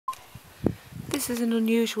This is an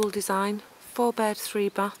unusual design, 4-bed,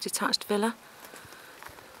 3-bath detached villa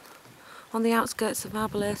on the outskirts of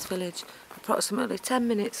Arbalace village, approximately 10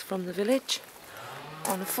 minutes from the village,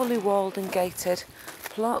 on a fully walled and gated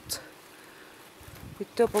plot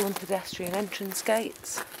with double and pedestrian entrance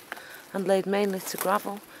gates and laid mainly to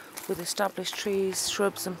gravel with established trees,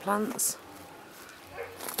 shrubs and plants.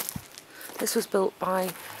 This was built by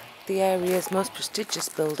the area's most prestigious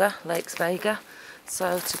builder, Lakes Vega,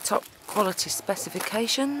 so to top quality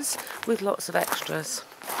specifications with lots of extras.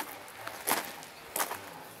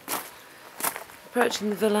 Approaching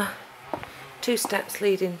the villa, 2 steps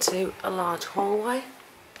lead into a large hallway.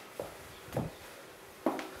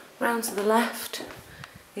 Round to the left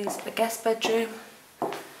is a guest bedroom.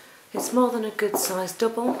 It's more than a good sized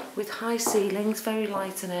double with high ceilings, very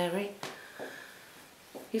light and airy.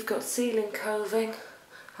 You've got ceiling coving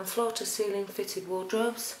and floor to ceiling fitted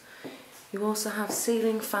wardrobes. You also have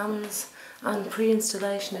ceiling fans and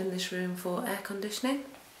pre-installation in this room for air conditioning.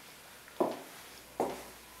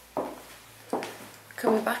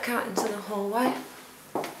 Coming back out into the hallway,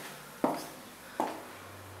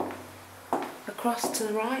 across to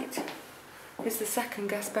the right is the second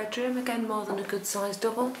guest bedroom, again more than a good sized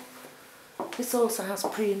double. This also has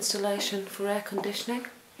pre-installation for air conditioning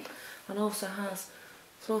and also has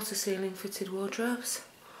floor to ceiling fitted wardrobes.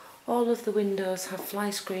 All of the windows have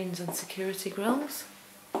fly screens and security grills.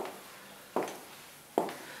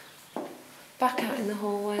 Back out in the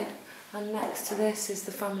hallway, and next to this is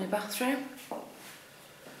the family bathroom.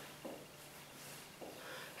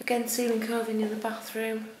 Again, ceiling coving in the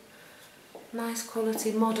bathroom, nice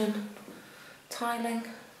quality modern tiling.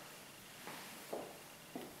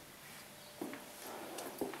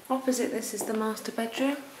 Opposite this is the master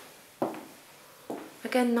bedroom.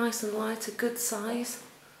 Again, nice and light, a good size.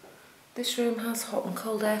 This room has hot and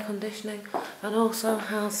cold air conditioning and also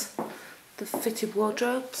has the fitted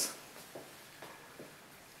wardrobes.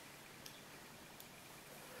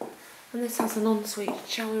 And this has an ensuite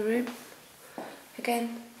shower room.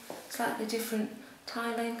 Again, slightly different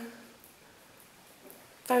tiling.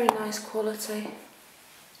 Very nice quality.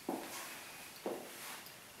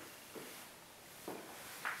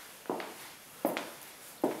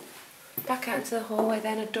 Back out into the hallway,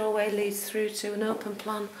 then a doorway leads through to an open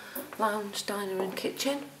plan lounge, diner and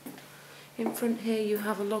kitchen. In front here you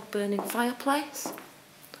have a log burning fireplace.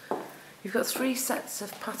 You've got 3 sets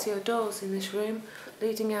of patio doors in this room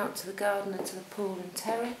leading out to the garden and to the pool and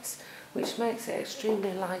terrace, which makes it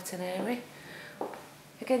extremely light and airy.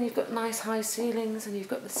 Again, you've got nice high ceilings and you've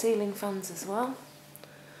got the ceiling fans as well.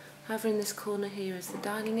 Over in this corner here is the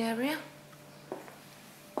dining area.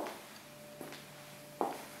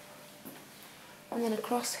 And then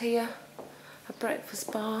across here, a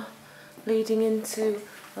breakfast bar leading into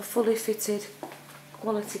a fully fitted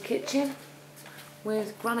quality kitchen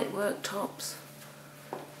with granite worktops,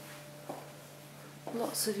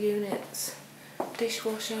 lots of units,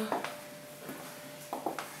 dishwasher,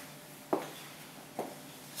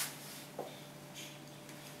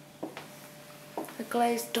 a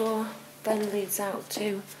glazed door then leads out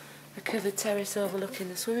to a covered terrace overlooking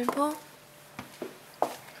the swimming pool.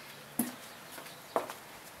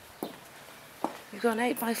 You've got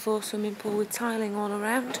an 8x4 swimming pool with tiling all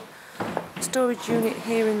around, storage unit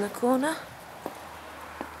here in the corner,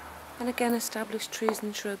 and again established trees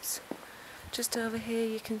and shrubs. Just over here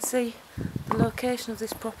you can see the location of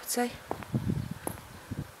this property.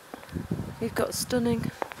 You've got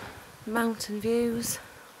stunning mountain views.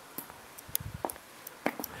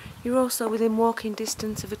 You're also within walking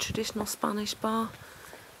distance of a traditional Spanish bar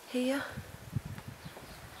here.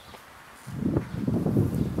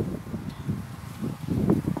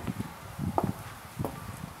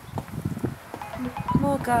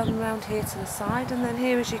 More garden round here to the side, and then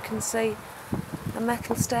here, as you can see, a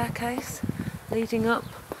metal staircase leading up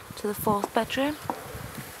to the 4th bedroom.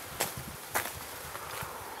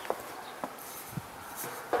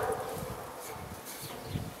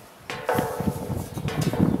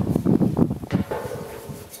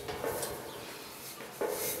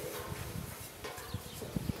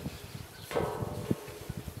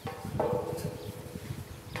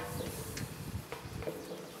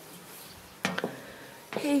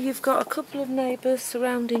 Here you've got a couple of neighbours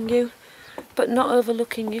surrounding you but not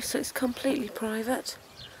overlooking you, so it's completely private.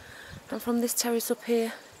 And from this terrace up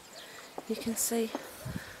here you can see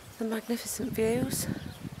the magnificent views.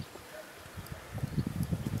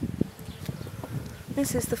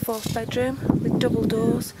 This is the 4th bedroom with double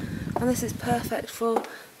doors, and this is perfect for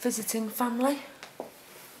visiting family.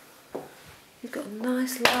 You've got a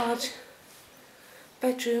nice large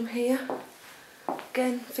bedroom here,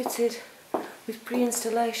 again fitted with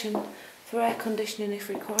pre-installation for air conditioning if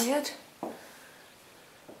required.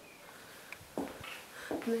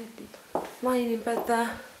 Lying in bed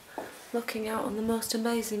there, looking out on the most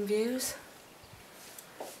amazing views.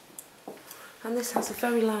 And this has a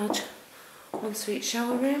very large ensuite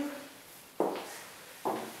shower room.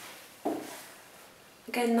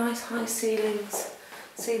 Again, nice high ceilings,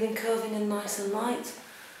 ceiling curving and nice and light,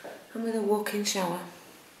 and with a walk-in shower.